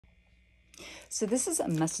So this is a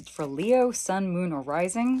message for Leo, Sun, Moon, or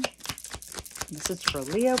Rising. Message for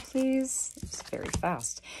Leo, please. It's very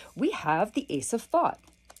fast. We have the Ace of Thought.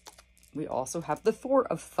 We also have the Four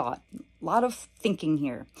of Thought. A lot of thinking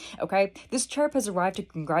here, okay? This cherub has arrived to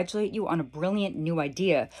congratulate you on a brilliant new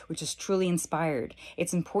idea, which is truly inspired.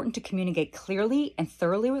 It's important to communicate clearly and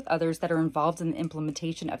thoroughly with others that are involved in the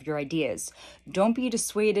implementation of your ideas. Don't be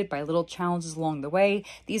dissuaded by little challenges along the way.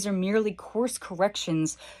 These are merely course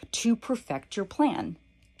corrections to perfect your plan.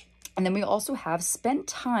 And then we also have spend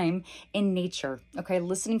time in nature, okay?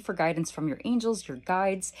 Listening for guidance from your angels, your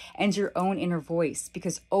guides, and your own inner voice,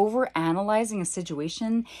 because over-analyzing a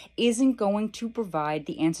situation isn't going to provide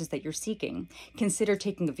the answers that you're seeking. Consider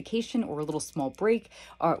taking a vacation or a little small break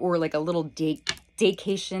or like a little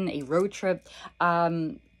daycation, a road trip,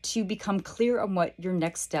 to become clear on what your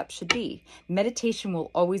next step should be. Meditation will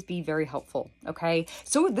always be very helpful, okay?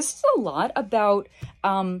 So this is a lot about...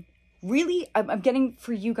 really, I'm getting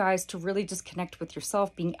for you guys to really just connect with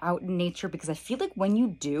yourself, being out in nature, because I feel like when you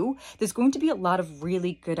do, there's going to be a lot of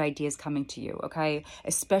really good ideas coming to you, okay?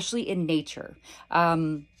 Especially in nature.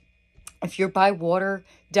 If you're by water,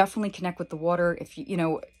 definitely connect with the water. If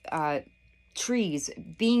trees,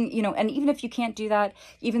 being, and even if you can't do that,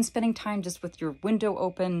 even spending time just with your window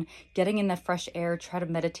open, getting in that fresh air, try to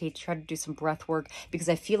meditate, try to do some breath work, because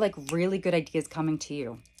I feel like really good ideas coming to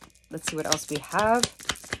you. Let's see what else we have.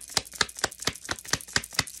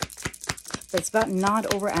 But it's about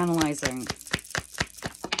not over-analyzing.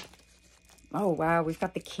 Oh, wow. We've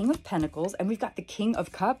got the King of Pentacles and we've got the King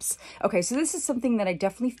of Cups. Okay, so this is something that I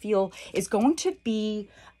definitely feel is going to be...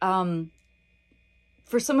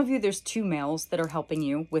 for some of you, there's two males that are helping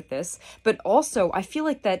you with this, but also I feel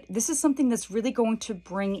like that this is something that's really going to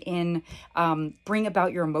bring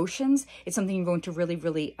about your emotions. It's something you're going to really,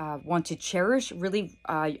 really want to cherish. Really,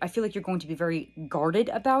 I feel like you're going to be very guarded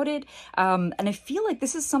about it. And I feel like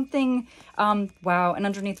this is something, wow. And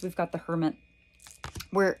underneath we've got the Hermit,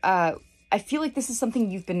 where, I feel like this is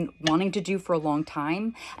something you've been wanting to do for a long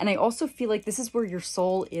time. And I also feel like this is where your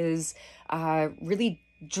soul is really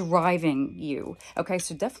driving you. Okay,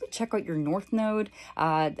 so definitely check out your North Node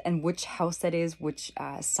and which house that is, which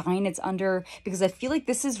sign it's under, because I feel like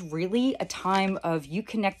this is really a time of you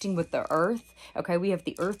connecting with the earth. Okay, we have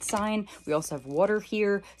the earth sign. We also have water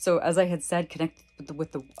here. So as I had said, connect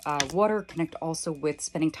with the water, connect also with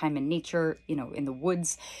spending time in nature, in the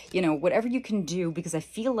woods, whatever you can do, because I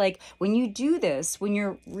feel like when you do this, when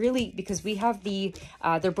you're really, because we have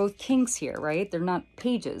they're both kings here, right? They're not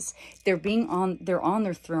pages. They're on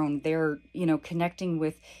their throne. They're, connecting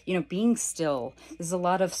with, being still. There's a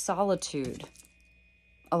lot of solitude.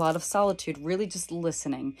 Really just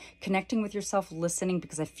listening, connecting with yourself, listening,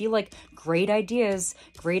 because I feel like great ideas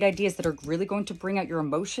that are really going to bring out your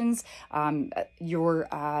emotions, your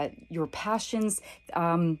passions,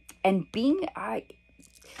 and being,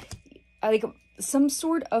 like some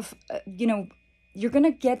sort of, you're going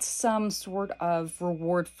to get some sort of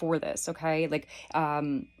reward for this. Okay. Like,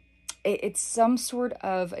 it's some sort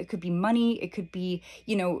of, it could be money, it could be,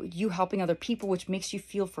 you helping other people, which makes you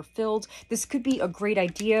feel fulfilled. This could be a great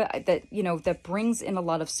idea that, that brings in a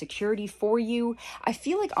lot of security for you. I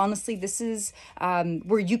feel like, honestly, this is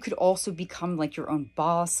where you could also become like your own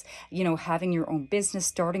boss, having your own business,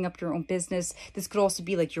 starting up your own business. This could also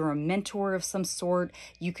be like you're a mentor of some sort.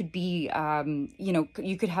 You could be,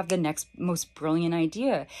 you could have the next most brilliant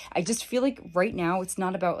idea. I just feel like right now it's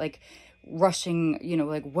not about like rushing,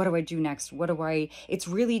 like, what do I do next? It's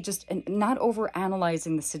really just not over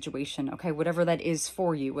analyzing the situation. Okay. Whatever that is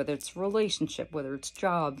for you, whether it's relationship, whether it's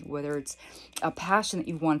job, whether it's a passion that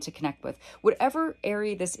you want to connect with, whatever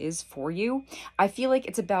area this is for you, I feel like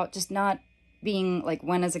it's about just not being like,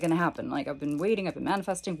 when is it going to happen? Like, I've been waiting, I've been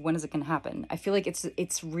manifesting. When is it going to happen? I feel like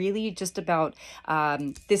it's really just about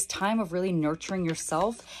this time of really nurturing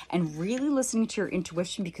yourself and really listening to your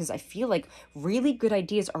intuition, because I feel like really good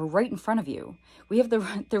ideas are right in front of you. We have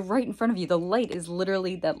they're right in front of you. The light is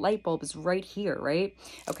literally, that light bulb is right here, right?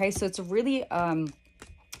 Okay, so it's a really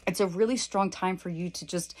strong time for you to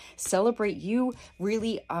just celebrate you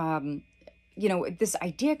really this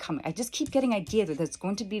idea coming. I just keep getting ideas that's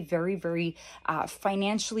going to be very, very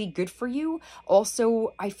financially good for you.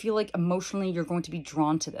 Also, I feel like emotionally you're going to be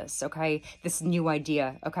drawn to this, okay? This new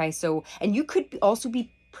idea, okay? So, and you could also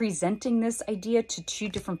be presenting this idea to two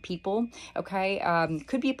different people, okay?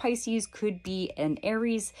 Could be a Pisces, could be an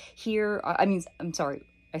Aries here. I'm sorry.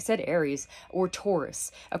 I said Aries or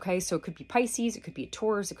Taurus. Okay, so it could be Pisces, it could be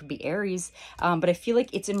Taurus, it could be Aries. But I feel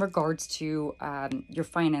like it's in regards to your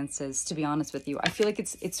finances, to be honest with you. I feel like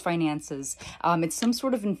it's finances. It's some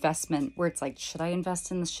sort of investment where it's like, should I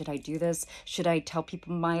invest in this? Should I do this? Should I tell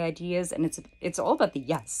people my ideas? And it's all about the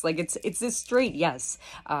yes. Like it's this straight yes,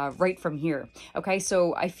 right from here. Okay,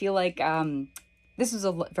 so I feel like this is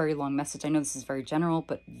a very long message. I know this is very general,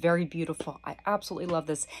 but very beautiful. I absolutely love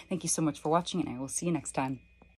this. Thank you so much for watching, and I will see you next time.